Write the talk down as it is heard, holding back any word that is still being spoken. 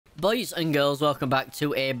Boys and girls, welcome back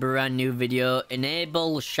to a brand new video.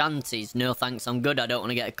 Enable shanties. No thanks, I'm good. I don't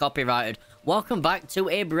want to get copyrighted. Welcome back to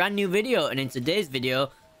a brand new video, and in today's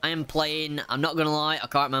video, I am playing, I'm not gonna lie, I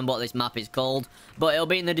can't remember what this map is called, but it'll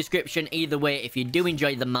be in the description either way. If you do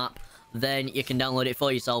enjoy the map, then you can download it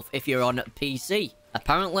for yourself if you're on PC.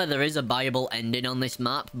 Apparently there is a viable ending on this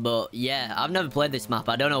map, but yeah, I've never played this map.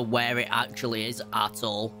 I don't know where it actually is at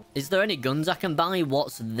all. Is there any guns I can buy?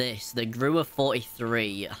 What's this? The Gruer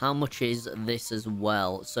 43. How much is this as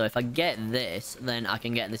well? So if I get this, then I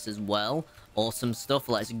can get this as well. Awesome stuff,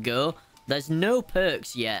 let's go. There's no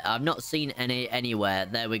perks yet. I've not seen any anywhere.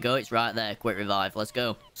 There we go, it's right there. Quick revive, let's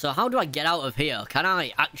go. So how do I get out of here? Can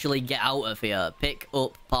I actually get out of here? Pick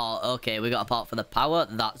up part. Okay, we got a part for the power.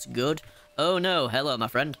 That's good. Oh no, hello my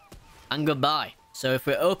friend. And goodbye. So if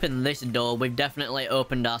we open this door, we've definitely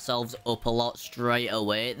opened ourselves up a lot straight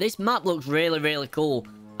away. This map looks really cool.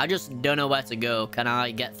 I just don't know where to go. Can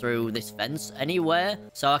I get through this fence anywhere?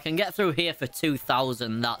 So I can get through here for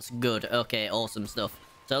 2,000. That's good. Okay, awesome stuff.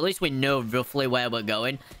 So at least we know roughly where we're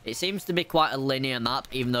going. It seems to be quite a linear map,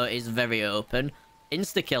 even though it is very open.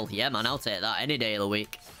 Insta-kill. Yeah, man, I'll take that any day of the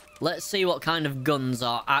week. Let's see what kind of guns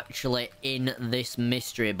are actually in this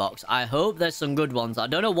mystery box. I hope there's some good ones. I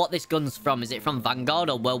don't know what this gun's from. Is it from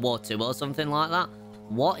Vanguard or World War II or something like that?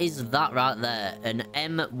 What is that right there? An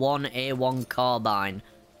M1A1 carbine.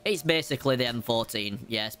 It's basically the M14.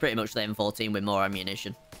 Yeah, it's pretty much the M14 with more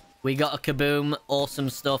ammunition. We got a kaboom.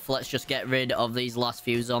 Awesome stuff. Let's just get rid of these last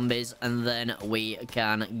few zombies and then we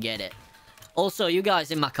can get it. Also, you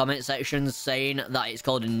guys in my comment sections saying that it's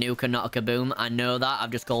called a nuke and not a kaboom. I know that.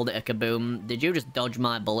 I've just called it a kaboom. Did you just dodge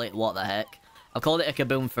my bullet? What the heck? I've called it a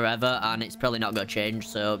kaboom forever, and it's probably not going to change.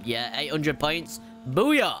 So, yeah, 800 points.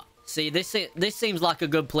 Booyah! See, this seems like a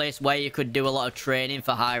good place where you could do a lot of training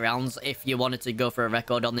for high rounds if you wanted to go for a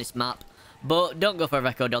record on this map. But don't go for a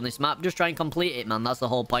record on this map. Just try and complete it, man. That's the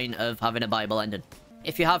whole point of having a Bible ending.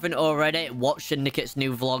 If you haven't already, watch Syndicate's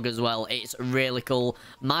new vlog as well. It's really cool.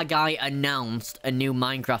 My guy announced a new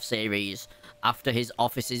Minecraft series after his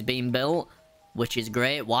office is being built, which is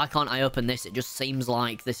great. Why can't I open this? It just seems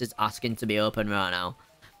like this is asking to be open right now.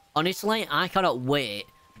 Honestly, I cannot wait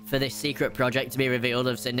for this secret project to be revealed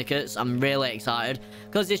of Syndicates. I'm really excited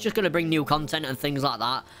because it's just going to bring new content and things like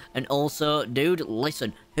that. And also, dude,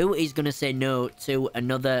 listen, who is going to say no to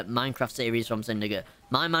another Minecraft series from Syndicate?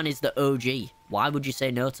 My man is the OG. Why would you say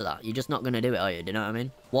no to that? You're just not going to do it, are you? Do you know what I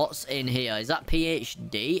mean? What's in here? Is that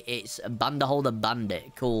PhD? It's Banderholder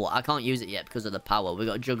Bandit. Cool. I can't use it yet because of the power. We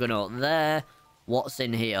got Juggernaut there. What's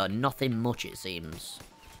in here? Nothing much, it seems.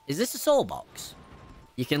 Is this a soul box?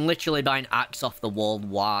 You can literally buy an axe off the wall.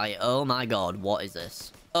 Why? Oh my god, what is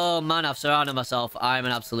this? Oh man, I've surrounded myself. I'm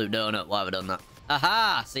an absolute donut. Why have I done that?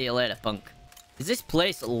 Aha! See you later, punk. Is this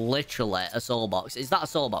place literally a soul box? Is that a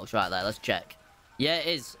soul box right there? Let's check. Yeah, it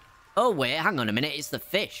is. Oh wait, hang on a minute. It's the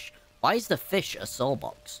fish. Why is the fish a soul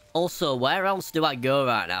box? Also, where else do I go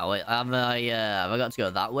right now? Have I got to go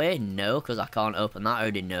that way? No, because I can't open that. I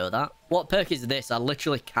already know that. What perk is this? I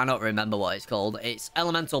literally cannot remember what it's called. It's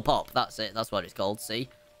Elemental Pop. That's it. That's what it's called. See?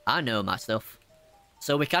 I know my stuff.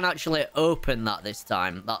 So we can actually open that this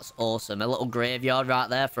time. That's awesome. A little graveyard right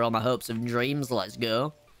there for all my hopes and dreams. Let's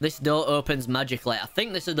go. This door opens magically. I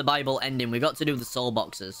think this is the Bible ending. We got to do the soul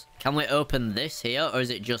boxes. Can we open this here? Or is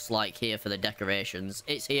it just like here for the decorations?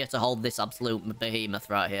 It's here to hold this absolute behemoth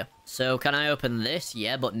right here. So can I open this?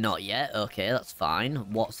 Yeah, but not yet. Okay, that's fine.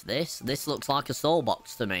 What's this? This looks like a soul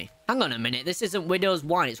box to me. Hang on a minute. This isn't Widow's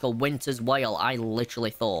Wine. It's called Winter's Whale. I literally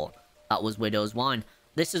thought that was Widow's Wine.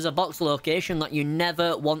 This is a box location that you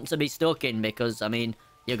never want to be stuck in because, I mean,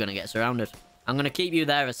 you're going to get surrounded. I'm going to keep you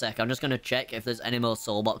there a sec. I'm just going to check if there's any more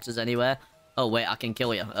soul boxes anywhere. Oh, wait, I can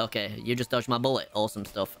kill you. Okay, you just dodged my bullet. Awesome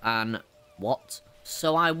stuff. And what?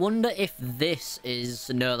 So I wonder if this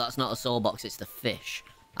is... No, that's not a soul box. It's the fish.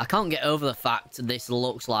 I can't get over the fact this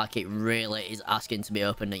looks like it really is asking to be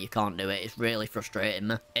opened and you can't do it. It's really frustrating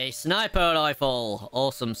me. A sniper rifle.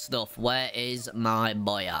 Awesome stuff. Where is my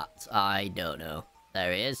boy at? I don't know.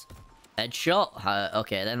 There he is. Headshot.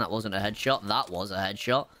 Okay, then that wasn't a headshot. That was a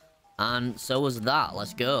headshot. And so was that.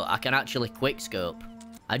 Let's go. I can actually quickscope.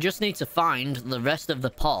 I just need to find the rest of the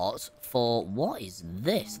parts for... What is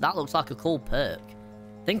this? That looks like a cool perk.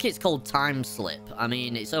 I think it's called Time Slip. I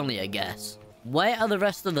mean, it's only a guess. Where are the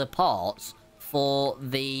rest of the parts for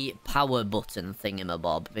the power button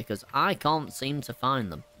thingamabob? Because I can't seem to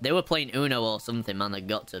find them. They were playing Uno or something, man. They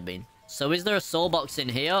got to have been. So is there a soul box in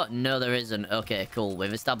here? No, there isn't. Okay, cool.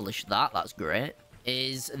 We've established that. That's great.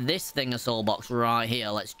 Is this thing a soul box right here?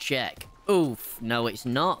 Let's check. Oof. No, it's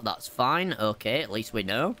not. That's fine. Okay, at least we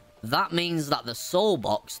know. That means that the soul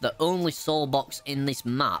box, the only soul box in this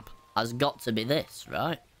map, has got to be this,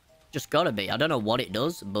 right? Just gotta be. I don't know what it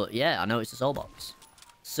does, but yeah, I know it's a soul box.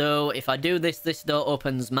 So if I do this, this door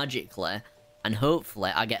opens magically, and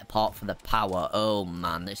hopefully I get a part for the power. Oh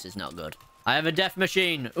man, this is not good. I have a death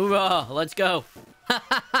machine. Hoorah, let's go.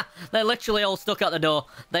 They're literally all stuck at the door.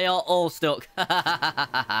 They are all stuck.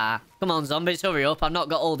 Come on, zombies, hurry up. I've not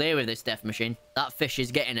got all day with this death machine. That fish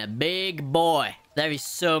is getting a big boy. There is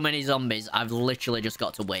so many zombies. I've literally just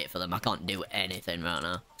got to wait for them. I can't do anything right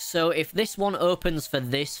now. So if this one opens for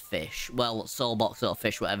this fish, well, soul box or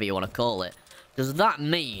fish, whatever you want to call it, does that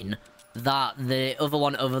mean that the other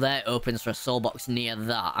one over there opens for a soul box near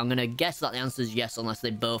that? I'm gonna guess that the answer is yes, unless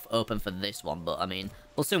they both open for this one, but I mean,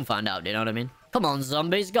 we'll soon find out, do you know what I mean? Come on,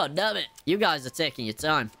 zombies, god damn it. You guys are taking your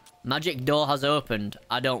time. Magic door has opened.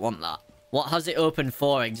 I don't want that. What has it opened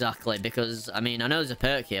for exactly? Because, I mean, I know there's a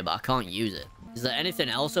perk here, but I can't use it. Is there anything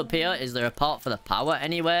else up here? Is there a part for the power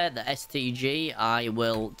anywhere? The STG, I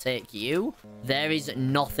will take you. There is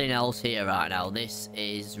nothing else here right now. This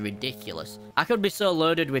is ridiculous. I could be so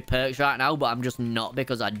loaded with perks right now, but I'm just not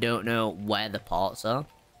because I don't know where the parts are.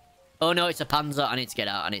 Oh no, it's a panzer. I need to get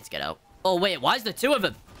out. I need to get out. Oh wait, why is there two of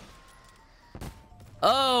them?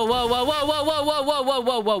 Oh, whoa, whoa, whoa, whoa, whoa, whoa, whoa, whoa,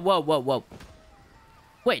 whoa, whoa, whoa, whoa, whoa.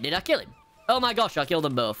 Wait, did I kill him? Oh my gosh, I killed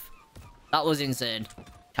them both. That was insane.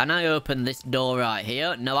 Can I open this door right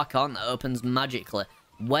here? No, I can't. That opens magically.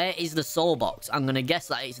 Where is the soul box? I'm going to guess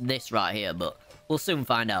that it's this right here, but we'll soon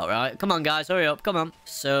find out, right? Come on, guys. Hurry up. Come on.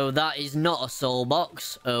 So that is not a soul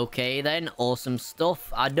box. Okay, then. Awesome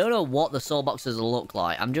stuff. I don't know what the soul boxes look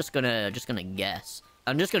like. I'm just gonna guess.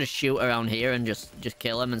 I'm just gonna shoot around here and just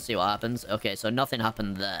kill them and see what happens. Okay, so nothing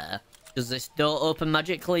happened there. Does this door open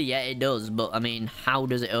magically? Yeah, it does. But, I mean, how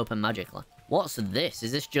does it open magically? What's this?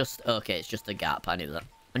 Is this just... Okay, it's just a gap. I knew that.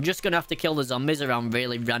 I'm just gonna have to kill the zombies around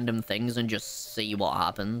really random things and just see what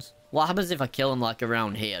happens. What happens if I kill them, like,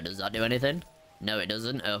 around here? Does that do anything? No, it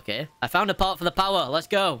doesn't. Okay. I found a part for the power. Let's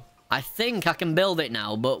go. I think I can build it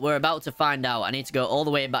now, but we're about to find out. I need to go all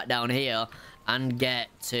the way back down here and get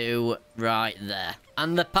to right there.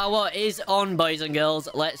 And the power is on, boys and girls.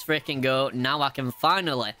 Let's freaking go. Now I can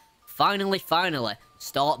finally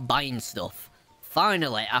start buying stuff.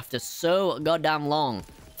 Finally, after so goddamn long.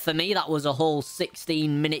 For me, that was a whole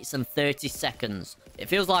 16 minutes and 30 seconds. It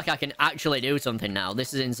feels like I can actually do something now.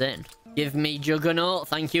 This is insane. Give me Juggernaut.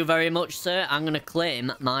 Thank you very much, sir. I'm going to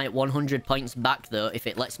claim my 100 points back, though, if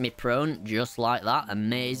it lets me prone just like that.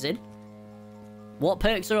 Amazing. What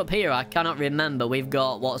perks are up here? I cannot remember. We've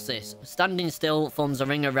got, what's this? Standing still forms a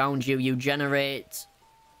ring around you. You generate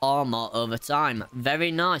armor over time. Very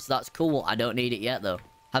nice. That's cool. I don't need it yet, though.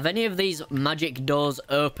 Have any of these magic doors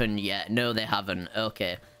opened yet? No, they haven't.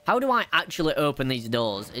 Okay. How do I actually open these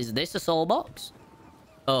doors? Is this a soul box?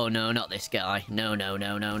 Oh, no, not this guy. No, no,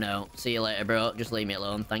 no, no, no. See you later, bro. Just leave me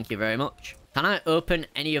alone. Thank you very much. Can I open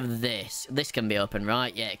any of this? This can be open,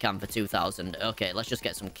 right? Yeah, it can for 2,000. Okay, let's just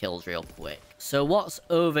get some kills real quick. So what's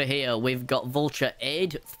over here? We've got Vulture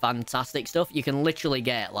Aid. Fantastic stuff. You can literally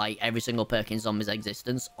get, like, every single perk in Zombies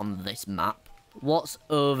Existence on this map. What's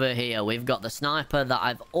over here? We've got the sniper that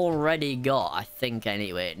I've already got, I think,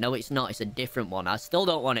 anyway. No, it's not. It's a different one. I still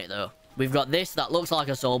don't want it, though. We've got this that looks like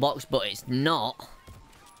a soul box, but it's not.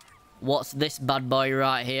 What's this bad boy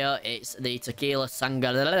right here? It's the Tequila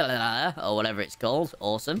Sangre, or whatever it's called.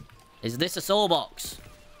 Awesome. Is this a soul box?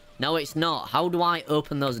 No, it's not. How do I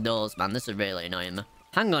open those doors, man? This is really annoying me.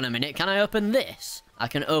 Hang on a minute. Can I open this? I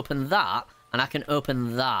can open that. And I can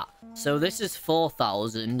open that. So this is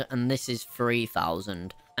 4,000 and this is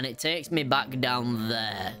 3,000. And it takes me back down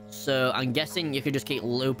there. So I'm guessing you could just keep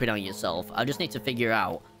looping on yourself. I just need to figure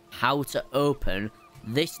out how to open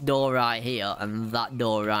this door right here and that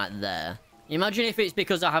door right there. Imagine if it's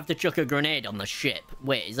because I have to chuck a grenade on the ship.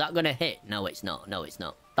 Wait, is that going to hit? No, it's not. No, it's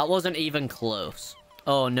not. That wasn't even close.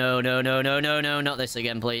 Oh, no, no, no, no, no, no. Not this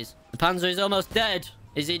again, please. The Panzer is almost dead.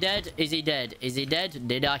 Is he dead? Is he dead? Is he dead?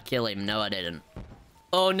 Did I kill him? No, I didn't.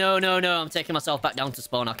 Oh, no, no, no. I'm taking myself back down to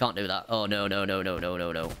spawn. I can't do that. Oh, no, no, no, no, no,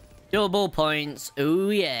 no, no. Double points.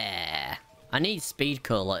 Ooh, yeah. I need speed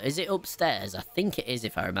cola. Is it upstairs? I think it is,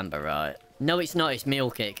 if I remember right. No, it's not. It's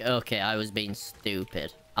meal kick. Okay, I was being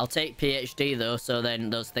stupid. I'll take PhD, though, so then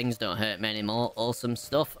those things don't hurt me anymore. Awesome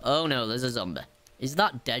stuff. Oh, no, there's a zombie. Is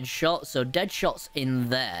that Deadshot? So Deadshot's in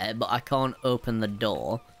there, but I can't open the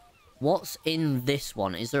door. What's in this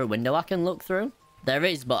one? Is there a window I can look through? There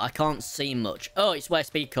is, but I can't see much. Oh, it's where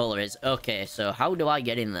speed cola is. Okay, so how do I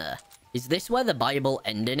get in there? Is this where the Bible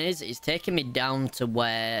ending is? It's taking me down to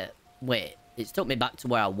where... Wait, it's took me back to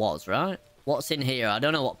where I was, right? What's in here? I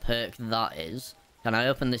don't know what perk that is. Can I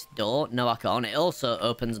open this door? No, I can't. It also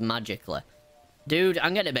opens magically. Dude,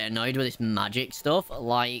 I'm getting a bit annoyed with this magic stuff.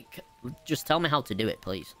 Like, just tell me how to do it,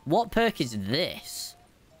 please. What perk is this?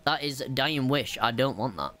 That is Dying Wish. I don't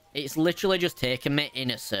want that. It's literally just taking me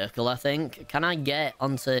in a circle, I think. Can I get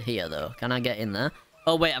onto here, though? Can I get in there?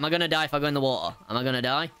 Oh, wait. Am I going to die if I go in the water? Am I going to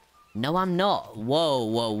die? No, I'm not. Whoa,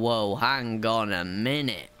 whoa, whoa. Hang on a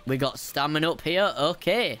minute. We got stamina up here.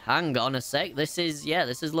 Okay. Hang on a sec. This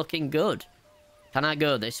is looking good. Can I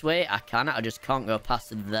go this way? I can. I just can't go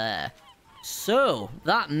past there. So,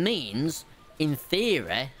 that means, in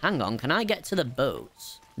theory... Hang on. Can I get to the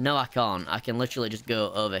boats? No, I can't. I can literally just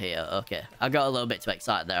go over here. Okay. I got a little bit too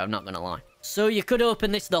excited there. I'm not going to lie. So, you could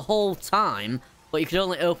open this the whole time, but you could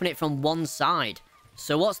only open it from one side.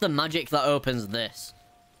 So, what's the magic that opens this?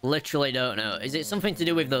 Literally don't know. Is it something to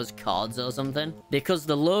do with those cards or something? Because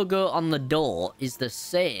the logo on the door is the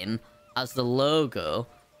same as the logo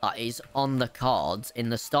that is on the cards in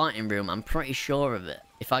the starting room. I'm pretty sure of it.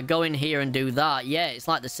 If I go in here and do that, yeah, it's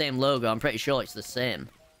like the same logo. I'm pretty sure it's the same.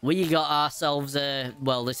 We got ourselves a...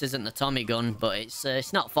 Well, this isn't the Tommy gun, but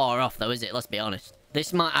it's not far off, though, is it? Let's be honest.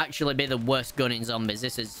 This might actually be the worst gun in zombies.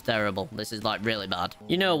 This is terrible. This is, like, really bad.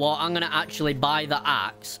 You know what? I'm going to actually buy the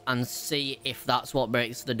axe and see if that's what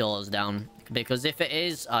breaks the doors down. Because if it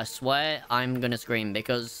is, I swear, I'm going to scream.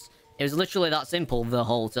 Because it was literally that simple the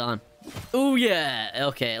whole time. Oh, yeah.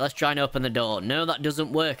 Okay, let's try and open the door. No, that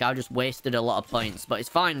doesn't work. I just wasted a lot of points. But it's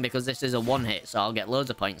fine because this is a one-hit, so I'll get loads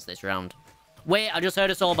of points this round. Wait, I just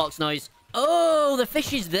heard a soul box noise. Oh, the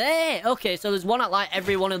fish is there. Okay, so there's one at, like,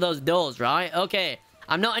 every one of those doors, right? Okay,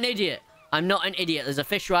 I'm not an idiot. I'm not an idiot. There's a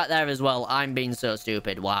fish right there as well. I'm being so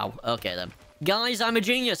stupid. Wow. Okay, then. Guys, I'm a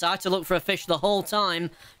genius. I had to look for a fish the whole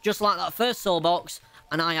time, just like that first soul box.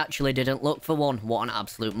 And I actually didn't look for one. What an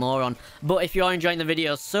absolute moron. But if you are enjoying the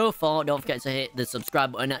video so far, don't forget to hit the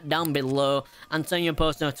subscribe button down below and turn your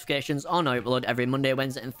post notifications on. I upload every Monday,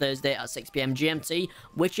 Wednesday and Thursday at 6 PM GMT,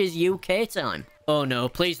 which is UK time. Oh no,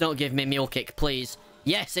 please don't give me Mule Kick, please.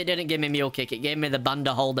 Yes, it didn't give me Mule Kick. It gave me the Bander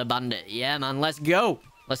Holder Bandit. Yeah, man, let's go.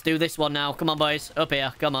 Let's do this one now. Come on, boys. Up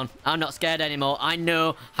here. Come on. I'm not scared anymore. I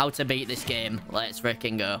know how to beat this game. Let's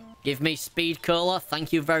freaking go. Give me Speed Cola.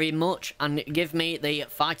 Thank you very much. And give me the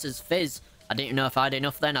Fighter's Fizz. I didn't know if I had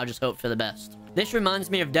enough then. I just hope for the best. This reminds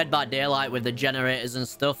me of Dead by Daylight with the generators and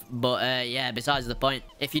stuff. But, yeah, besides the point.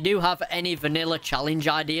 If you do have any vanilla challenge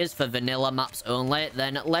ideas for vanilla maps only,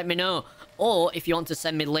 then let me know. Or if you want to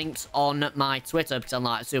send me links on my Twitter, because I'm,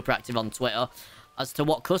 like, super active on Twitter, as to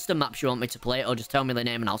what custom maps you want me to play, or just tell me the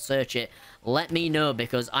name and I'll search it. Let me know,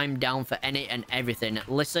 because I'm down for any and everything.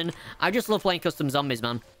 Listen, I just love playing custom zombies,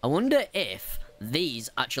 man. I wonder if these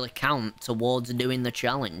actually count towards doing the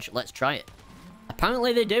challenge. Let's try it.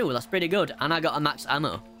 Apparently they do. That's pretty good. And I got a max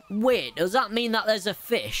ammo. Wait, does that mean that there's a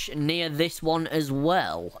fish near this one as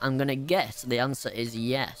well? I'm gonna guess the answer is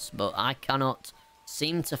yes, but I cannot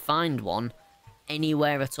seem to find one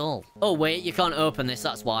anywhere at all. Oh, wait, you can't open this,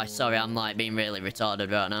 that's why. Sorry, I'm, like, being really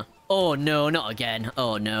retarded right now. Oh, no, not again.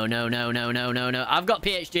 Oh, no, no, no, no, no, no, no. I've got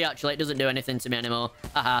PhD, actually. It doesn't do anything to me anymore.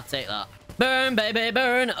 Haha, take that. Burn, baby,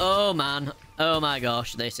 burn. Oh, man. Oh, my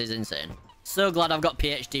gosh, this is insane. So glad I've got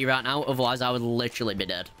PhD right now, otherwise I would literally be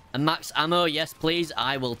dead. And max ammo, yes, please.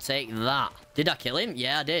 I will take that. Did I kill him?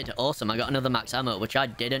 Yeah, I did. Awesome, I got another max ammo, which I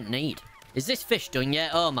didn't need. Is this fish done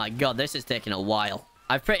yet? Oh, my God, this is taking a while.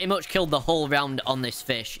 I've pretty much killed the whole round on this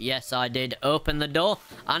fish. Yes, I did open the door,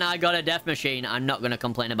 and I got a death machine. I'm not going to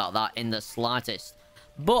complain about that in the slightest.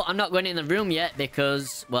 But I'm not going in the room yet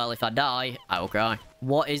because, well, if I die, I will cry.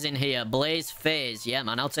 What is in here? Blaze Phase. Yeah,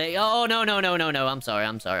 man, I'll take... Oh, no, no, no, no, no. I'm sorry,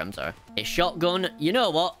 I'm sorry, I'm sorry. A shotgun. You know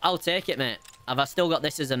what? I'll take it, mate. Have I still got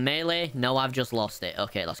this as a melee? No, I've just lost it.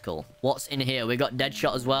 Okay, that's cool. What's in here? We got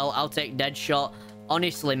Deadshot as well. I'll take Deadshot.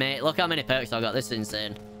 Honestly, mate, look how many perks I got. This is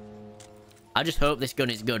insane. I just hope this gun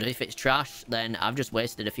is good. If it's trash, then I've just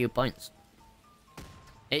wasted a few points.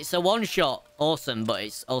 It's a one-shot. Awesome, but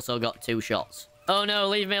it's also got 2 shots. Oh, no,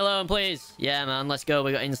 leave me alone, please. Yeah, man, let's go.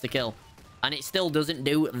 We got insta-kill. And it still doesn't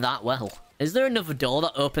do that well. Is there another door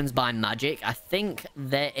that opens by magic? I think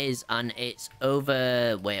there is, and it's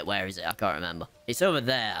over... Wait, where is it? I can't remember. It's over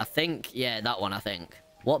there. I think... Yeah, that one, I think.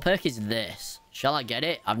 What perk is this? Shall I get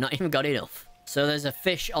it? I've not even got enough. So there's a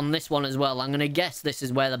fish on this one as well. I'm going to guess this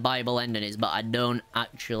is where the Bible ending is, but I don't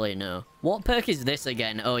actually know. What perk is this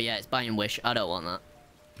again? Oh, yeah, it's Buying Wish. I don't want that.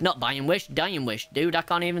 Not Buying Wish, Dying Wish. Dude, I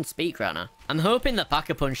can't even speak right now. I'm hoping the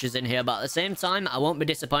Pack-a-Punch is in here, but at the same time, I won't be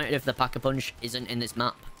disappointed if the Pack-a-Punch isn't in this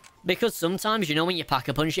map. Because sometimes, you know, when you pack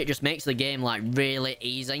a punch, it just makes the game, like, really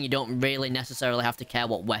easy. And you don't really necessarily have to care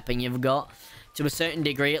what weapon you've got. To a certain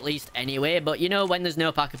degree, at least, anyway. But, you know, when there's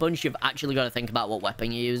no pack a punch, you've actually got to think about what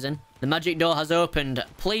weapon you're using. The magic door has opened.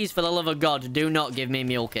 Please, for the love of God, do not give me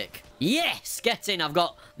mule kick. Yes! Get in! I've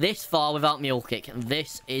got this far without mule kick.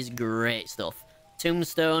 This is great stuff.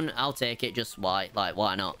 Tombstone, I'll take it. Just why? Like,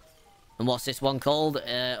 why not? And what's this one called?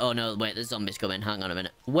 Oh, no, wait, there's zombies coming. Hang on a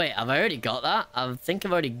minute. Wait, have I already got that? I think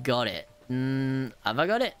I've already got it. Have I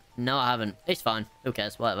got it? No, I haven't. It's fine. Who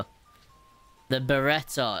cares? Whatever. The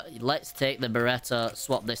Beretta. Let's take the Beretta,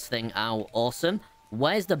 swap this thing out. Awesome.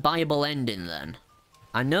 Where's the Bible ending, then?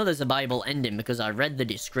 I know there's a Bible ending because I read the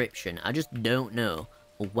description. I just don't know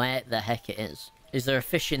where the heck it is. Is there a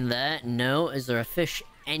fish in there? No. Is there a fish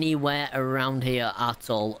anywhere around here at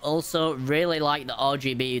all? Also, really like the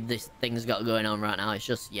RGB this thing's got going on right now. It's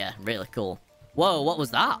just, yeah, really cool. Whoa, what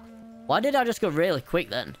was that? Why did I just go really quick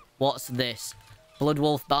then? What's this? Blood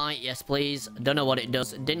wolf bite, yes please. Don't know what it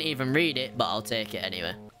does. Didn't even read it, but I'll take it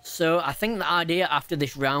anyway. So, I think the idea after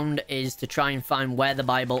this round is to try and find where the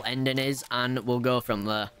Bible ending is, and we'll go from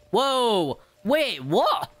there. Whoa! Wait,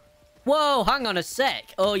 what? Whoa, hang on a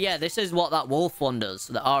sec. Oh yeah, this is what that wolf one does.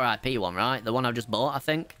 The RIP one, right? The one I've just bought, I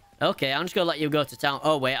think. Okay, I'm just gonna let you go to town.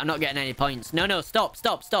 Oh wait, I'm not getting any points. No, no, stop,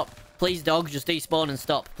 stop, stop. Please, dog, just despawn and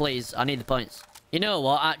stop. Please, I need the points. You know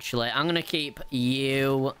what, actually, I'm gonna keep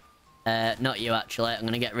you... not you, actually. I'm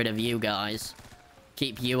gonna get rid of you guys.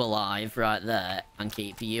 Keep you alive right there, and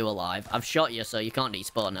keep you alive. I've shot you, so you can't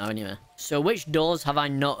despawn now anyway. So which doors have I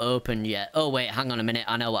not opened yet? Oh wait, hang on a minute.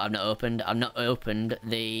 I know what I've not opened. I've not opened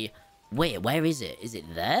the... Wait, where is it? Is it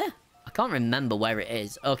there? I can't remember where it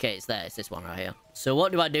is. Okay, it's there. It's this one right here. So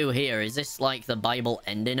what do I do here? Is this like the Bible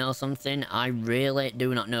ending or something? I really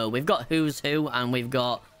do not know. We've got Who's Who, and we've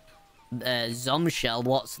got... Zomshell,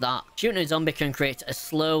 what's that? Shooting a zombie can create a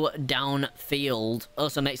slow down field.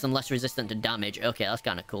 Also makes them less resistant to damage. Okay, that's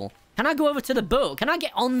kind of cool. Can I go over to the boat? Can I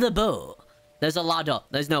get on the boat? There's a ladder.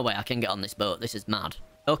 There's no way I can get on this boat. This is mad.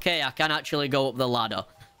 Okay, I can actually go up the ladder.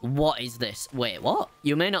 What is this? Wait, what?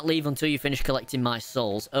 You may not leave until you finish collecting my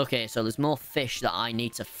souls. Okay, so there's more fish that I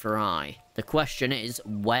need to fry. The question is,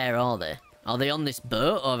 where are they? Are they on this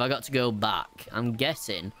boat, or have I got to go back? I'm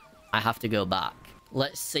guessing I have to go back.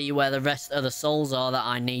 Let's see where the rest of the souls are that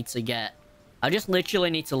I need to get. I just literally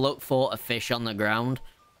need to look for a fish on the ground.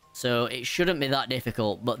 So it shouldn't be that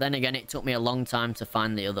difficult. But then again, it took me a long time to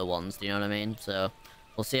find the other ones. Do you know what I mean? So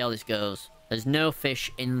we'll see how this goes. There's no fish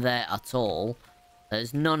in there at all.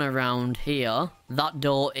 There's none around here. That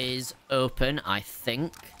door is open, I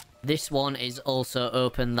think. This one is also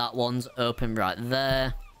open. That one's open right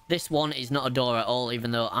there. This one is not a door at all,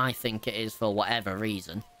 even though I think it is for whatever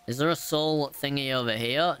reason. Is there a soul thingy over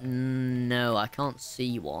here? No, I can't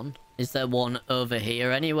see one. Is there one over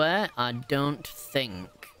here anywhere? I don't think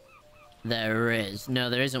there is. No,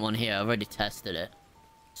 there isn't one here. I've already tested it.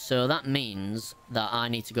 So that means that I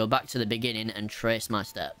need to go back to the beginning and trace my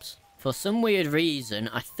steps. For some weird reason,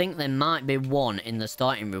 I think there might be one in the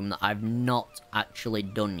starting room that I've not actually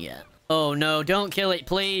done yet. Oh no, don't kill it,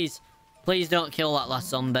 please! Please don't kill that last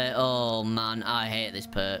zombie. Oh man, I hate this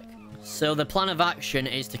perk. So the plan of action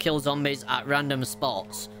is to kill zombies at random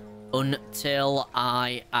spots until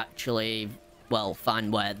I actually, well,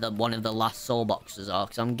 find where one of the last soul boxes are.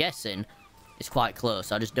 Because I'm guessing it's quite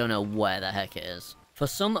close. I just don't know where the heck it is. For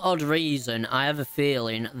some odd reason, I have a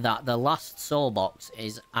feeling that the last soul box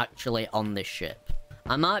is actually on this ship.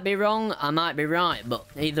 I might be wrong, I might be right, but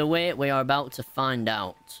either way, we are about to find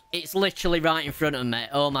out. It's literally right in front of me.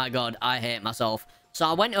 Oh my god, I hate myself. So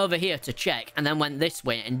I went over here to check, and then went this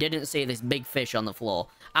way and didn't see this big fish on the floor,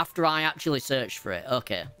 after I actually searched for it.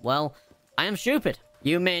 Okay, well, I am stupid.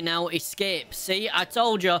 You may now escape. See, I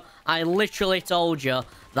told you, I literally told you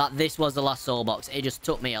that this was the last soul box. It just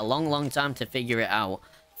took me a long, long time to figure it out.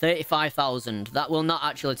 35,000. That will not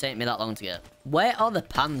actually take me that long to get. Where are the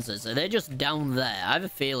panzers? Are they just down there? I have a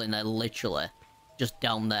feeling they're literally just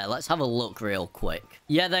down there. Let's have a look real quick.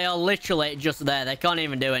 Yeah, they are literally just there. They can't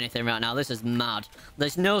even do anything right now. This is mad.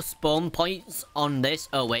 There's no spawn points on this.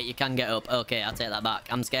 Oh, wait, you can get up. Okay, I'll take that back.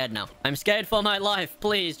 I'm scared now. I'm scared for my life.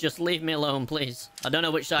 Please, just leave me alone, please. I don't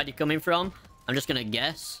know which side you're coming from. I'm just gonna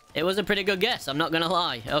guess. It was a pretty good guess, I'm not gonna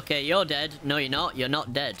lie. Okay, you're dead. No, you're not. You're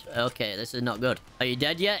not dead. Okay, this is not good. Are you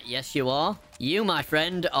dead yet? Yes, you are. You, my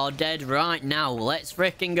friend, are dead right now. Let's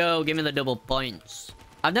freaking go. Give me the double points.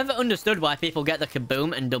 I've never understood why people get the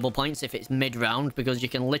kaboom and double points if it's mid-round, because you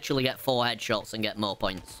can literally get 4 headshots and get more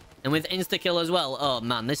points. And with insta-kill as well, oh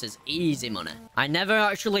man, this is easy money. I never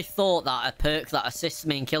actually thought that a perk that assists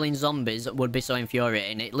me in killing zombies would be so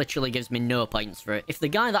infuriating. It literally gives me no points for it. If the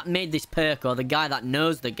guy that made this perk, or the guy that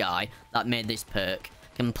knows the guy that made this perk,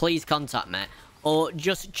 can please contact me, or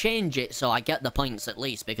just change it so I get the points at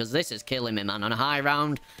least, because this is killing me, man. On a high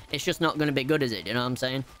round, it's just not going to be good, is it? You know what I'm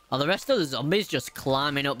saying? Are the rest of the zombies just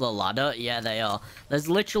climbing up the ladder? Yeah, they are. There's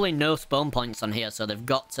literally no spawn points on here, so they've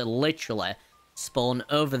got to literally spawn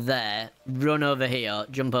over there, run over here,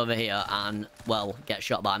 jump over here, and, well, get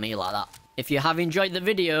shot by me like that. If you have enjoyed the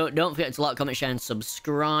video, don't forget to like, comment, share, and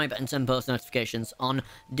subscribe, and turn post notifications on.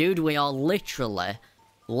 Dude, we are literally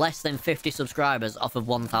less than 50 subscribers off of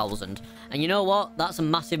 1,000. And you know what? That's a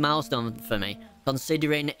massive milestone for me,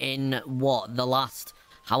 considering in, what, the last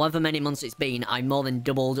however many months it's been, I more than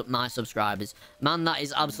doubled my subscribers. Man, that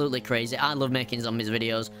is absolutely crazy. I love making zombies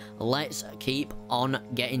videos. Let's keep on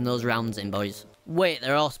getting those rounds in, boys. Wait,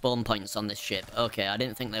 there are spawn points on this ship. Okay, I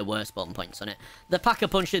didn't think there were spawn points on it. The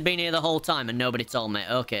Pack-a-Punch had been here the whole time and nobody told me.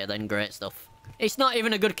 Okay, then, great stuff. It's not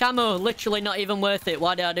even a good camo. Literally not even worth it.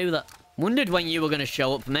 Why did I do that? Wondered when you were going to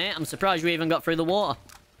show up, mate. I'm surprised we even got through the water.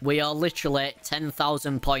 We are literally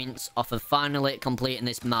 10,000 points off of finally completing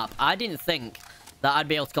this map. I didn't think that I'd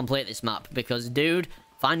be able to complete this map because, dude,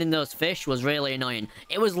 finding those fish was really annoying.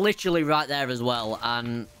 It was literally right there as well,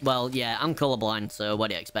 and, well, yeah, I'm colorblind, so what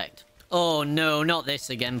do you expect? Oh, no, not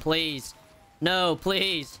this again, please. No,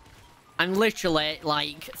 please. I'm literally,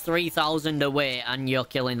 like, 3,000 away, and you're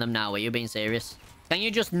killing them now. Are you being serious? Can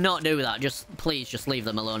you just not do that? Just, please, just leave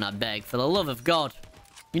them alone, I beg. For the love of God.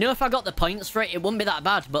 You know, if I got the points for it, it wouldn't be that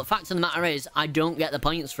bad, but fact of the matter is, I don't get the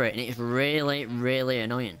points for it, and it's really, really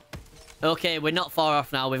annoying. Okay, we're not far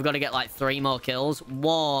off now. We've got to get, like, 3 more kills.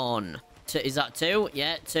 1. 2, is that 2?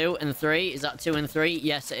 Yeah, 2 and 3. Is that 2 and 3?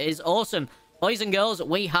 Yes, it is. Awesome. Boys and girls,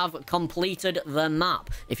 we have completed the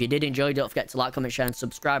map. If you did enjoy, don't forget to like, comment, share, and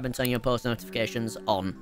subscribe, and turn your post notifications on.